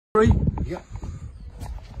free? Yep.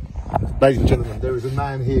 Ladies and gentlemen, there is a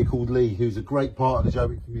man here called Lee who's a great part of the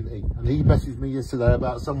Jaywick community, and he messaged me yesterday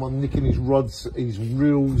about someone nicking his rods, his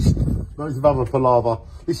reels, loads of other palaver.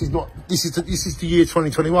 This is the year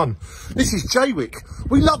 2021. This is Jaywick.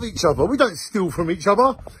 We love each other. We don't steal from each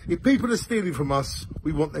other. If people are stealing from us,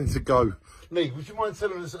 we want them to go. Lee, would you mind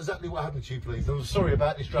telling us exactly what happened to you, please? I'm sorry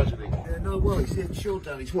about this tragedy. No worries. Yeah, sure,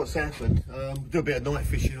 Danny. It's what's happened. Do a bit of night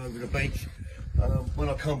fishing over the beach. When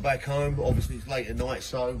I come back home, obviously it's late at night,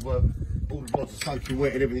 so all the rods are soaking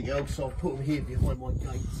wet and everything else, so I've put them here behind my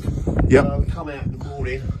gate. Yep. Come out in the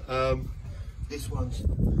morning. This one's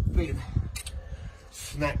been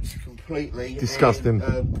snapped completely. Disgusting.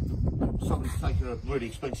 And, somebody's taken a really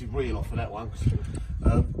expensive reel off of that one.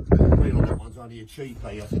 The reel on that one's only a cheapie.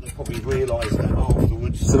 I think they probably realised that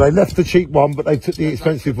afterwards. So they left the cheap one, but they took the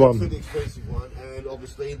expensive one. They took the expensive one, and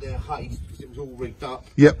obviously in their haste, because it was all rigged up.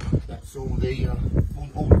 Yep. That's all the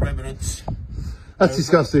remnants. That's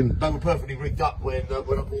disgusting. They were perfectly rigged up when I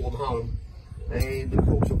brought them home, and of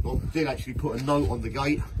course I did actually put a note on the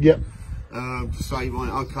gate. Yep. To say,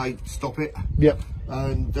 right, okay, stop it. Yep.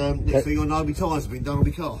 And next thing I know, my tyres have been done on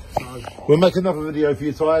my car. So we'll make another video for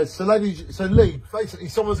your tyres. So Lee, basically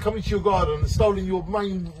someone's come into your garden and stolen your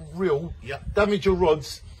main reel, yep, damaged your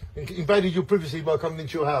rods, and invaded your privacy by coming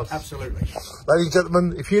into your house. Absolutely. Ladies and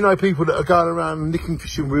gentlemen, if you know people that are going around nicking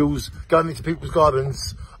fishing reels, going into people's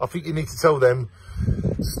gardens, I think you need to tell them,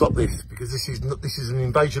 stop this, because this is an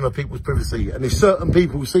invasion of people's privacy. And if certain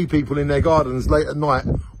people see people in their gardens late at night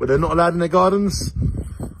where they're not allowed in their gardens,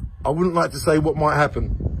 I wouldn't like to say what might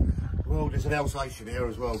happen. Well, there's an Alsatian here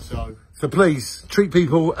as well, so please treat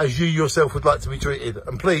people as you yourself would like to be treated,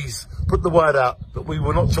 and please put the word out that we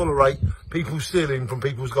will not tolerate people stealing from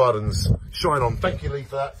people's gardens. Shine on. Thank you, Lee,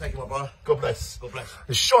 for that. Thank you, my brother. God bless. God bless.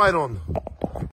 And shine on.